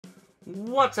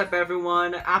What's up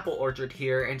everyone, Apple Orchard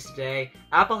here, and today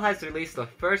Apple has released the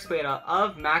first beta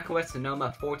of macOS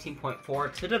Sonoma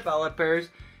 14.4 to developers,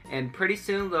 and pretty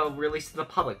soon they'll release to the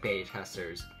public beta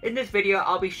testers. In this video,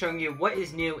 I'll be showing you what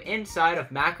is new inside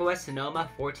of macOS Sonoma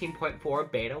 14.4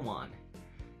 Beta 1.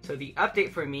 So the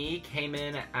update for me came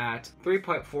in at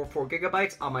 3.44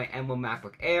 gigabytes on my M1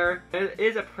 MacBook Air. It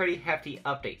is a pretty hefty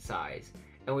update size,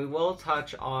 and we will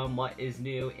touch on what is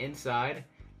new inside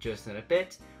just in a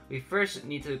bit. We first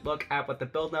need to look at what the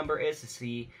build number is to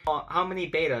see how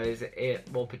many betas it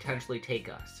will potentially take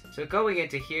us. So going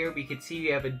into here, we can see we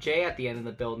have a J at the end of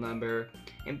the build number,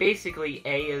 and basically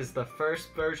A is the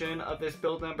first version of this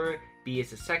build number, B is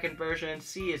the second version,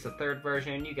 C is the third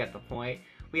version, you get the point.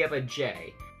 We have a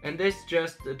J, and this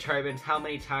just determines how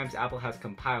many times Apple has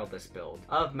compiled this build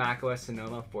of macOS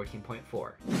Sonoma 14.4.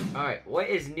 Alright, what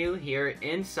is new here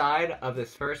inside of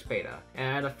this first beta?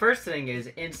 And the first thing is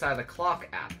inside the clock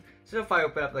app. So if I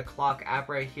open up the clock app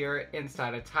right here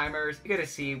inside of timers, you're gonna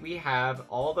see we have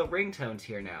all the ringtones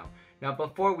here now. Now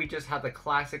before we just had the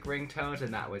classic ringtones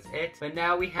and that was it, but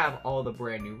now we have all the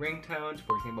brand new ringtones.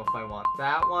 For example, if I want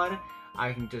that one,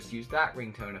 I can just use that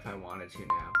ringtone if I wanted to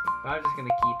now. But I'm just gonna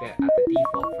keep it at the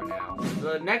default for now.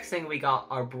 So the next thing we got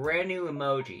are brand new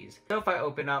emojis. So if I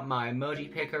open up my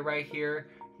emoji picker right here,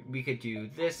 we could do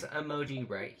this emoji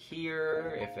right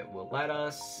here, if it will let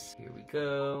us. Here we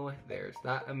go. There's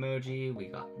that emoji. We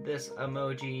got this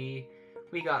emoji.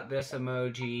 We got this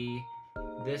emoji.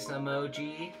 This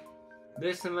emoji.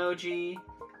 This emoji.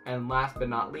 And last but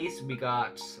not least, we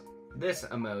got this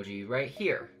emoji right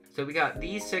here. So we got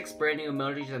these 6 brand new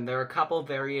emojis, and there are a couple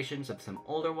variations of some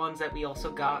older ones that we also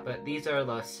got, but these are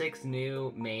the 6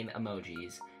 new main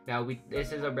emojis. Now,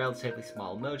 this is a relatively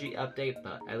small emoji update,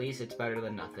 but at least it's better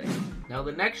than nothing. Now,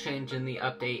 the next change in the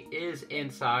update is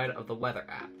inside of the weather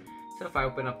app. So if I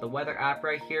open up the weather app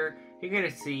right here, you're going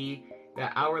to see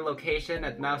that our location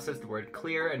that now says the word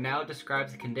clear and now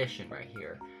describes the condition right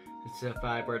here. So if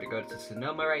I were to go to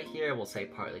Sonoma right here, we'll say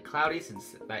partly cloudy,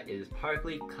 since that is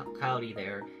partly cloudy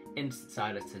there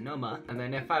inside of Sonoma. And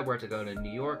then if I were to go to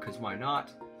New York, because why not,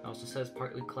 it also says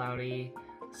partly cloudy.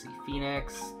 See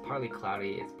Phoenix, partly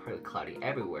cloudy, it's partly cloudy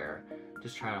everywhere.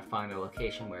 Just trying to find a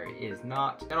location where it is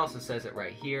not. It also says it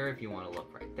right here if you want to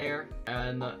look right there.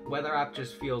 And the weather app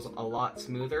just feels a lot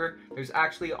smoother. There's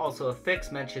actually also a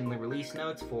fix mentioned in the release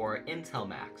notes for Intel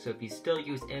Mac. So if you still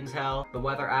use Intel, the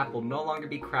weather app will no longer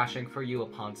be crashing for you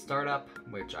upon startup,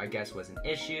 which I guess was an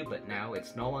issue, but now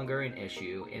it's no longer an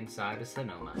issue inside of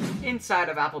Sonoma. Inside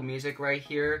of Apple Music right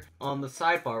here, on the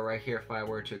sidebar right here, if I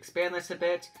were to expand this a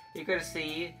bit, you're going to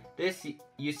see this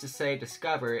used to say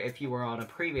Discover if you were on a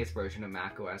previous version of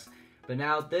macOS, but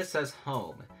now this says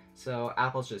Home. So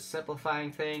Apple's just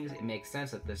simplifying things. It makes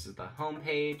sense that this is the home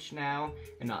page now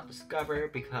and not Discover,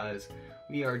 because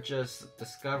we are just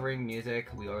discovering music.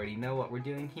 We already know what we're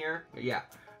doing here. But yeah,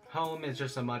 Home is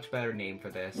just a much better name for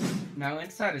this. Now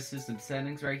inside of System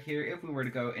Settings right here, if we were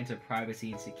to go into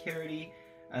Privacy and Security,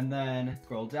 and then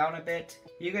scroll down a bit,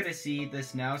 you're going to see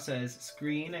this now says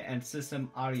Screen and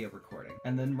System Audio Recording.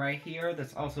 And then right here,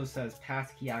 this also says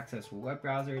Passkey Access for web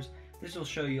browsers. This will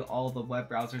show you all the web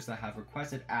browsers that have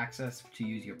requested access to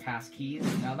use your passkeys.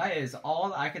 Now that is all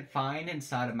that I could find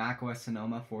inside of macOS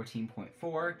Sonoma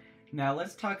 14.4. Now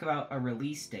let's talk about a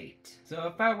release date. So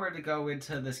if I were to go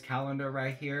into this calendar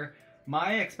right here,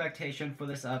 my expectation for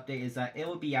this update is that it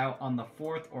will be out on the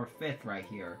 4th or 5th right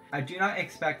here. I do not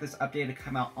expect this update to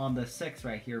come out on the 6th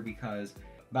right here, because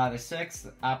by the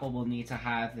 6th, Apple will need to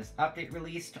have this update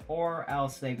released, or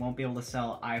else they won't be able to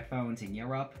sell iPhones in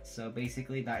Europe. So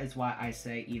basically, that is why I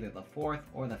say either the 4th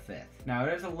or the 5th. Now,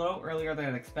 it is a little earlier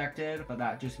than expected, but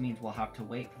that just means we'll have to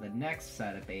wait for the next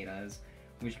set of betas,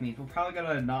 which means we're probably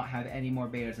going to not have any more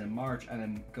betas in March, and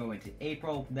then go into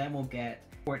April. Then we'll get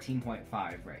 14.5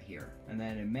 right here. And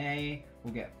then in May,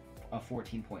 we'll get a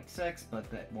 14.6, but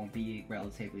that won't be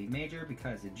relatively major,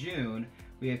 because in June,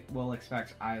 we will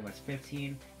expect iOS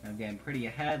 15. And I'm getting pretty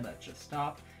ahead, let's just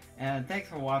stop. And thanks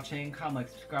for watching,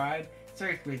 comment, subscribe, share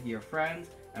it with your friends,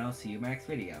 and I'll see you in my next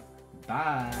video.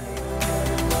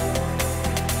 Bye!